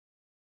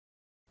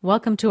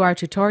Welcome to our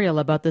tutorial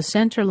about the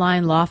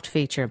Centerline Loft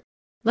feature.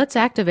 Let's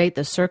activate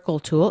the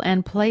Circle tool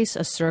and place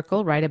a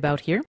circle right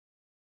about here.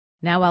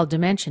 Now I'll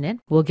dimension it.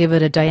 We'll give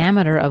it a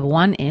diameter of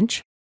 1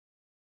 inch.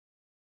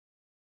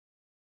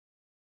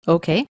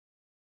 OK.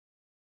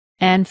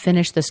 And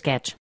finish the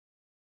sketch.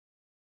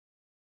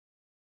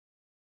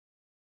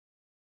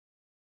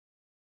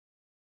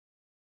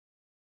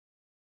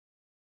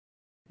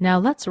 Now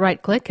let's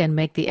right-click and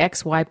make the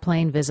XY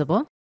plane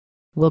visible.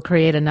 We'll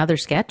create another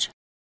sketch.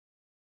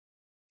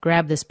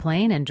 Grab this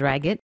plane and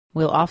drag it.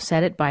 We'll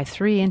offset it by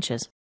 3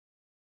 inches.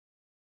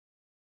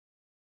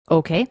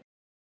 OK.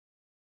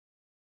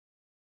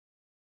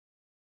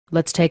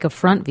 Let's take a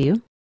front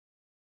view.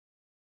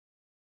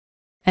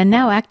 And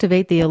now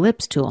activate the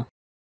Ellipse tool.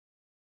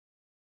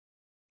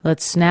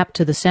 Let's snap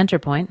to the center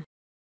point.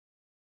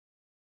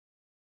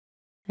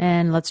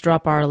 And let's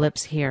drop our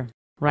ellipse here.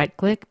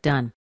 Right-click,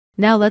 done.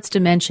 Now let's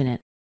dimension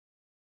it.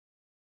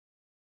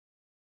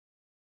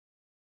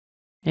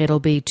 It'll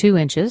be 2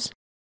 inches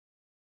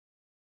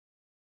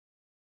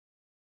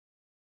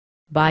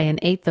by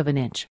 1/8 of an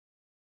inch.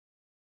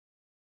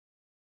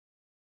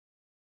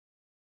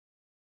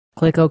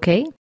 Click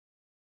OK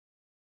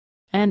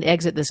and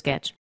exit the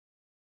sketch.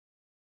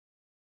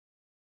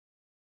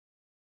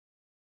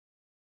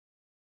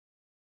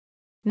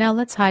 Now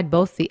let's hide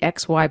both the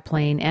XY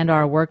plane and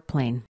our work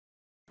plane.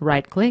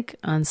 Right-click,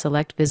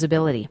 unselect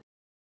Visibility.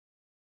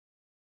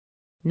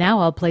 Now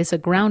I'll place a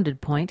grounded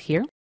point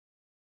here.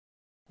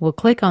 We'll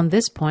click on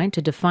this point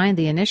to define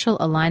the initial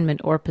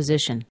alignment or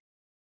position.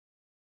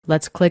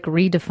 Let's click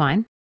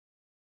Redefine.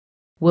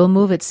 We'll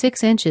move it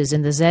 6 inches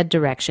in the Z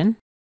direction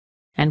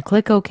and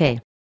click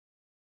OK.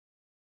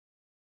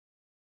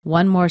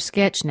 One more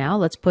sketch now.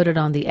 Let's put it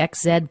on the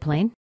XZ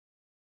plane.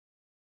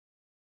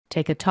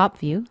 Take a top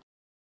view.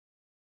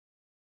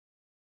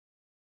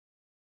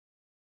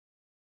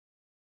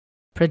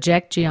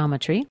 Project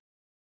geometry.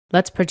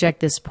 Let's project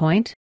this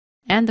point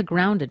and the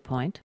grounded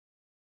point.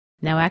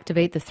 Now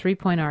activate the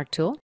 3-point arc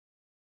tool.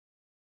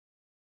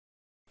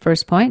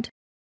 First point,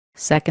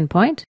 second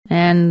point,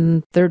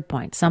 and third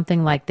point,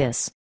 something like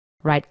this.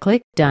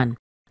 Right-click, done.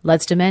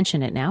 Let's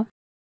dimension it now.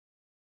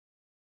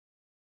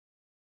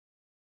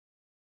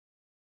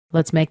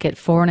 Let's make it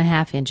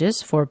 4.5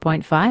 inches,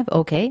 4.5,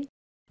 OK,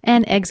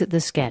 and exit the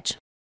sketch.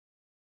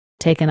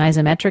 Take an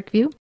isometric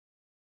view.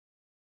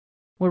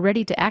 We're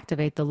ready to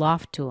activate the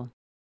Loft tool.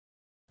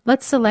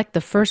 Let's select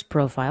the first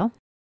profile,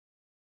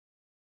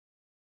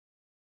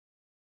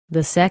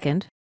 the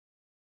second,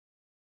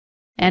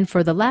 and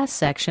for the last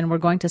section we're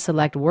going to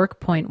select Work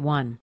Point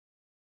 1.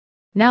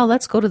 Now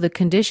let's go to the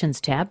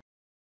Conditions tab.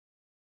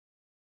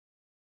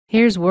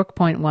 Here's Work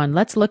Point 1.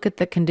 Let's look at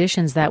the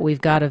conditions that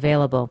we've got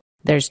available.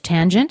 There's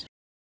tangent,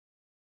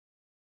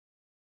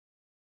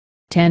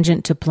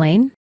 tangent to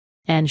plane,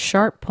 and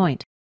sharp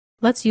point.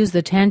 Let's use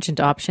the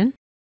tangent option,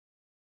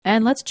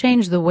 and let's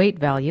change the weight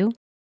value.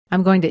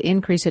 I'm going to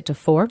increase it to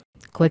 4.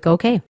 Click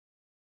OK.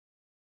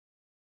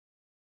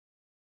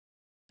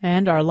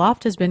 And our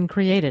loft has been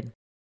created.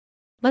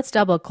 Let's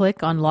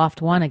double-click on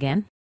Loft 1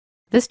 again.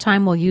 This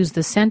time we'll use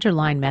the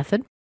Centerline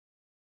method.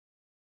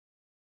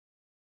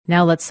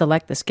 Now let's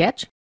select the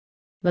sketch.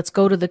 Let's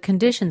go to the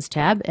Conditions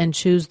tab and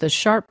choose the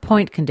Sharp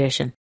Point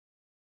condition.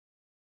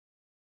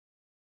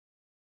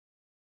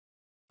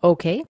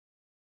 OK.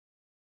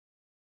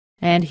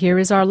 And here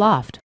is our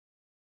loft.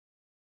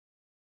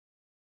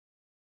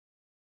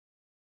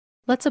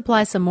 Let's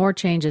apply some more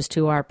changes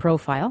to our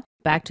profile.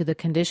 Back to the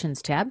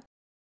Conditions tab.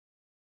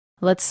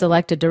 Let's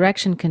select a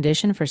direction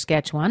condition for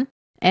sketch 1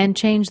 and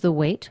change the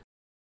weight.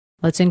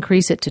 Let's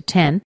increase it to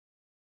 10.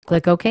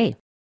 Click OK.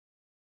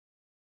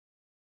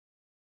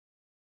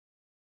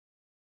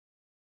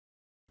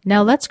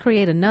 Now let's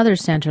create another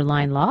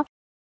Centerline loft.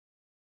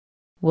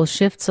 We'll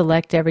Shift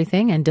select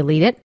everything and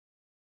delete it.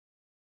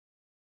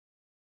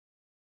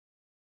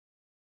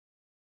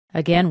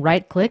 Again,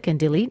 right-click and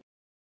delete.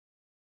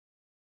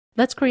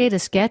 Let's create a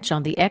sketch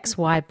on the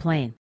XY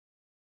plane.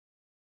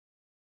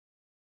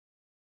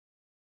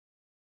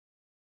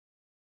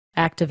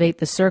 Activate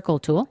the Circle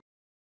tool.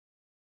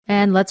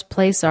 And let's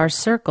place our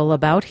circle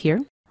about here.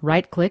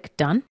 Right-click,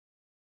 done.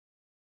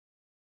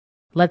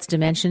 Let's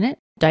dimension it.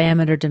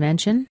 Diameter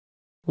dimension,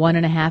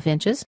 1.5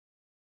 inches.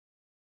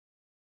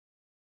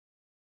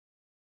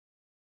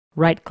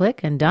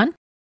 Right-click and done.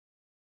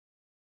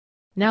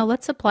 Now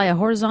let's apply a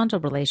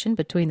horizontal relation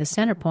between the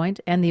center point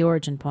and the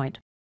origin point.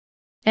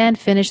 And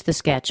finish the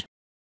sketch.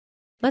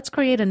 Let's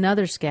create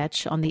another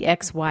sketch on the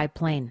XY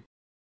plane.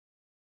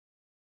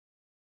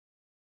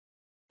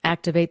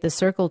 Activate the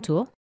Circle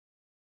tool.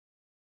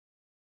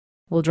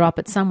 We'll drop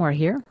it somewhere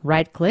here.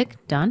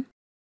 Right-click, done.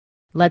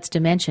 Let's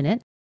dimension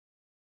it.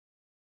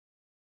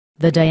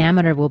 The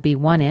diameter will be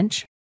 1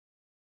 inch.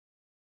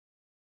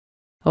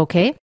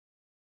 OK.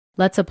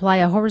 Let's apply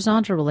a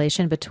horizontal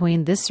relation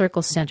between this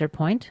circle's center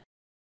point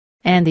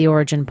and the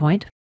origin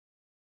point.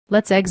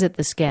 Let's exit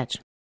the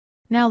sketch.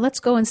 Now let's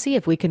go and see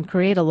if we can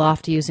create a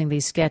loft using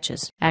these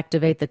sketches.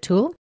 Activate the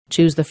tool,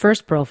 choose the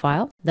first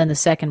profile, then the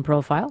second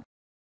profile.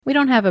 We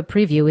don't have a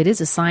preview. It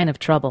is a sign of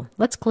trouble.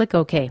 Let's click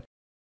OK.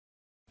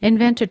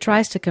 Inventor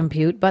tries to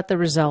compute, but the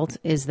result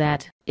is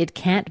that it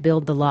can't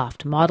build the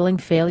loft, modeling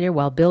failure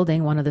while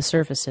building one of the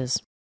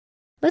surfaces.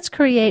 Let's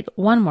create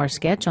one more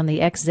sketch on the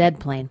XZ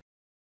plane.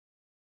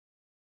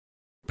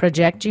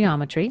 Project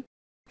geometry.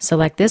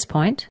 Select this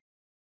point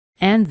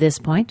and this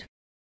point.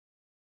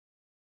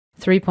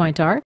 3-point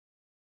arc.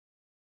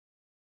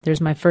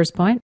 There's my first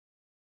point,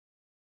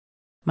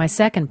 my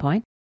second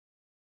point,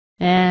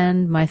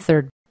 and my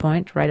third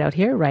point right out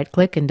here.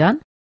 Right-click and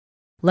done.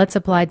 Let's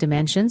apply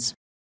dimensions.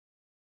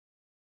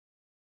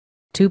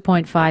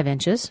 2.5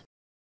 inches.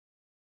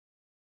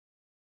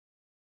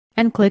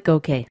 And click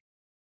OK.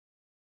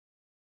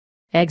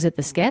 Exit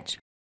the sketch.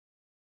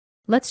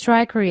 Let's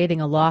try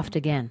creating a loft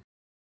again.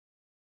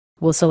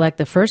 We'll select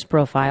the first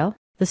profile,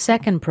 the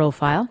second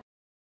profile.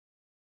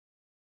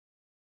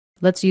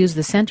 Let's use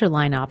the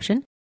centerline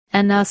option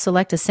and now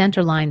select a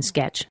centerline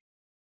sketch.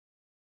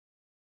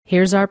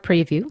 Here's our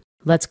preview.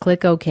 Let's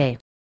click OK.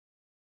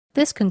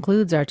 This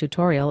concludes our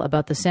tutorial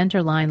about the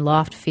Centerline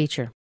Loft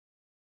feature.